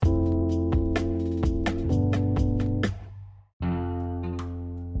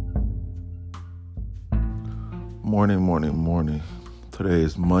Morning. Today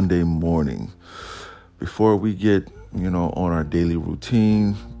is Monday morning. Before we get, on our daily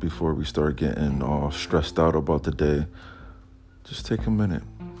routine, before we start getting all stressed out about the day, just take a minute,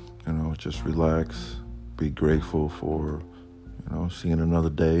 just relax, be grateful for, seeing another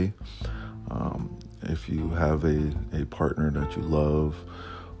day. If you have a partner that you love,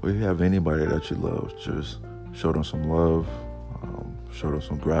 or if you have anybody that you love, just show them some love, show them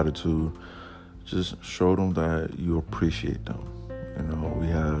some gratitude. Just show them that you appreciate them. We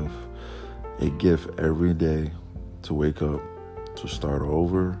have a gift every day to wake up, to start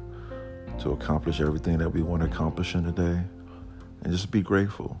over, to accomplish everything that we want to accomplish in the day, and just be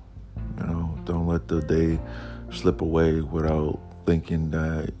grateful. Don't let the day slip away without thinking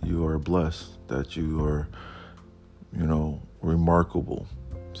that you are blessed, that you are, remarkable.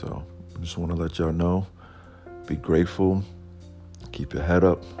 So I just want to let y'all know, be grateful, keep your head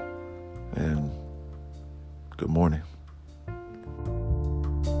up, and good morning.